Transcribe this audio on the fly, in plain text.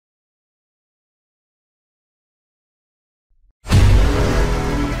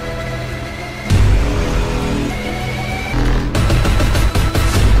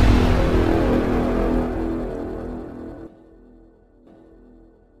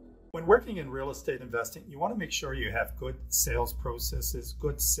When working in real estate investing, you want to make sure you have good sales processes,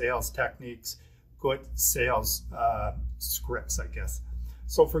 good sales techniques, good sales scripts, I guess.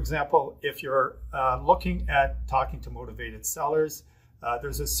 So for example, if you're looking at talking to motivated sellers,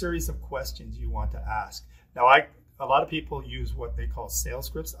 there's a series of questions you want to ask. Now, a lot of people use what they call sales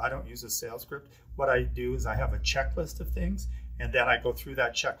scripts. I don't use a sales script. What I do is I have a checklist of things, and then I go through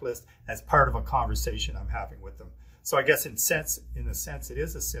that checklist as part of a conversation I'm having with them. So I guess in a sense, it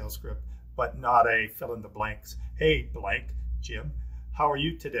is a sales script, but not a fill in the blanks. Hey, blank, Jim, how are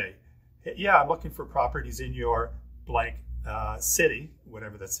you today? Hey, yeah, I'm looking for properties in your blank city,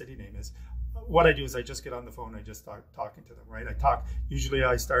 whatever that city name is. What I do is I just get on the phone and I just start talking to them, right? Usually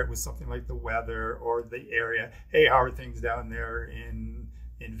I start with something like the weather or the area. Hey, how are things down there in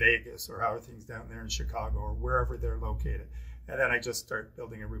Vegas, or how are things down there in Chicago, or wherever they're located? And then I just start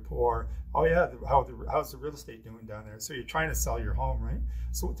building a rapport. Oh yeah, how's the real estate doing down there? So you're trying to sell your home, right?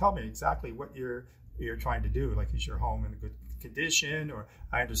 So tell me exactly what you're trying to do. Like, is your home in a good condition? Or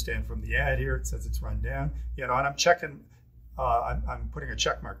I understand from the ad here, it says it's run down. You know, and I'm checking, I'm putting a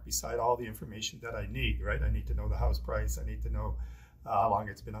check mark beside all the information that I need, right? I need to know the house price. I need to know how long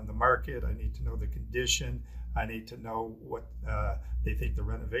it's been on the market. I need to know the condition. I need to know what they think the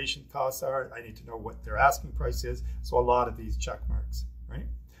renovation costs are. I need to know what their asking price is. So a lot of these check marks, right?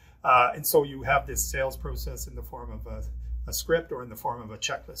 And so you have this sales process in the form of a script or in the form of a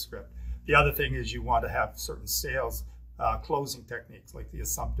checklist script. The other thing is you want to have certain sales closing techniques, like the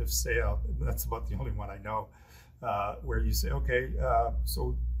assumptive sale. That's about the only one I know, where you say, okay,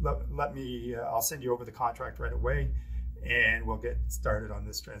 so I'll send you over the contract right away, and we'll get started on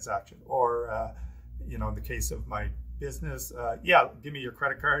this transaction. Or you know, in the case of my business, yeah, give me your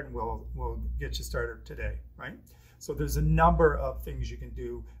credit card and we'll get you started today, right? So there's a number of things you can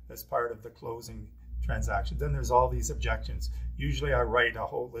do as part of the closing transaction. Then there's all these objections. Usually I write a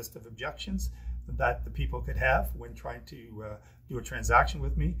whole list of objections that the people could have when trying to do a transaction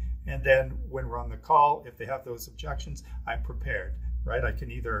with me. And then when we're on the call, if they have those objections, I'm prepared, right? I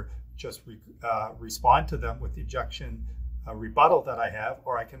can either just respond to them with the objection rebuttal that I have,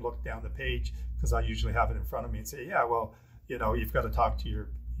 or I can look down the page, because I usually have it in front of me, and say, yeah, well, you know, you've got to talk to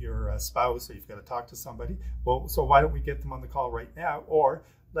your spouse, or you've got to talk to somebody. Well, so why don't we get them on the call right now, or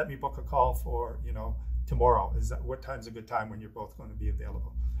let me book a call for, you know, tomorrow. What time's a good time when you're both going to be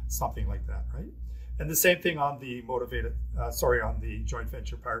available? Something like that, right? And the same thing on the on the joint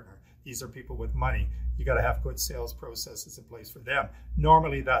venture partner. These are people with money. You got to have good sales processes in place for them.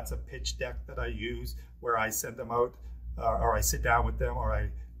 Normally that's a pitch deck that I use, where I send them out, or I sit down with them, or I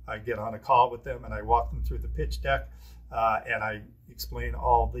get on a call with them and I walk them through the pitch deck, and I explain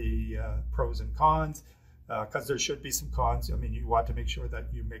all the pros and cons, because there should be some cons. I mean, you want to make sure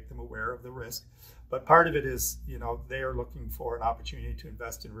that you make them aware of the risk. But part of it is, you know, they are looking for an opportunity to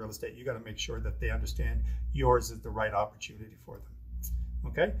invest in real estate. You got to make sure that they understand yours is the right opportunity for them.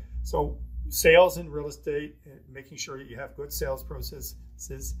 Okay, so sales in real estate, making sure that you have good sales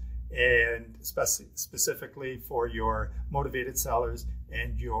processes, and specifically for your motivated sellers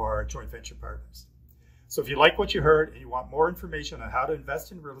and your joint venture partners. So if you like what you heard and you want more information on how to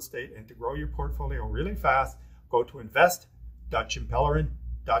invest in real estate and to grow your portfolio really fast, go to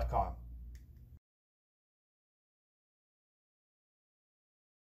invest.jimpellerin.com.